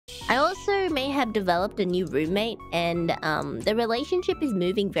I also may have developed a new roommate, and the relationship is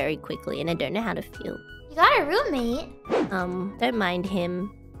moving very quickly, and I don't know how to feel. You got a roommate? Don't mind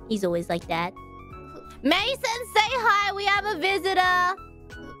him. He's always like that. Mason, say hi! We have a visitor!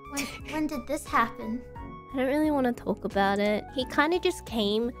 When did this happen? I don't really want to talk about it. He kind of just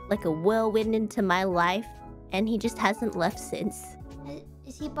came like a whirlwind into my life, and he just hasn't left since.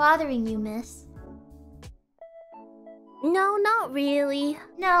 Is he bothering you, miss? No, not really.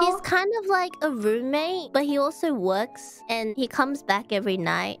 No. He's kind of like a roommate, but he also works, and he comes back every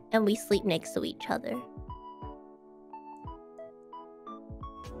night, and we sleep next to each other.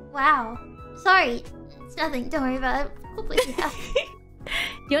 Wow. Sorry. It's nothing. Don't worry about it. Hopefully you have. Do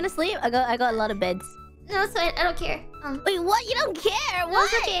you want to sleep? I got a lot of beds. No, it's fine. I don't care. Wait, what? You don't care? No,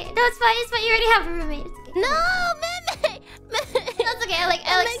 What? it's okay. No, it's fine. It's fine. You already have a roommate. It's okay. No, Mumei! No, it's okay.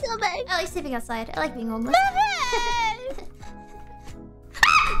 I like sleeping outside. I like being homeless.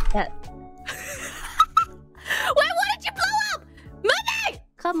 Yeah. Wait, what did you blow up? Mumei!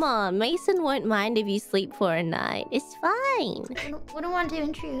 Come on, Mason won't mind if you sleep for a night. It's fine. I don't want to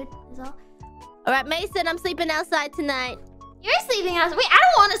intrude, is all. Alright, Mason, I'm sleeping outside tonight. You're sleeping outside. Wait, I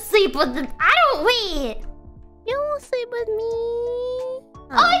don't want to sleep with the... Wait. You won't sleep with me. Oh,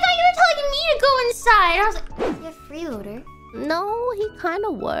 I thought you were telling me to go inside. I was like, you're a freeloader. No, he kind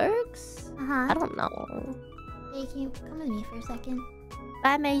of works. Uh-huh. I don't know. Hey, can you come with me for a second?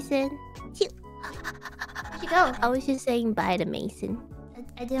 Bye, Mason. Where'd you go? I was just saying bye to Mason.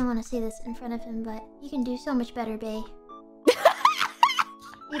 I didn't want to say this in front of him, but you can do so much better, bae.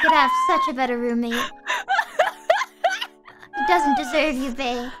 You could have such a better roommate. It doesn't deserve you,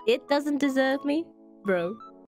 bae. It doesn't deserve me? Bro.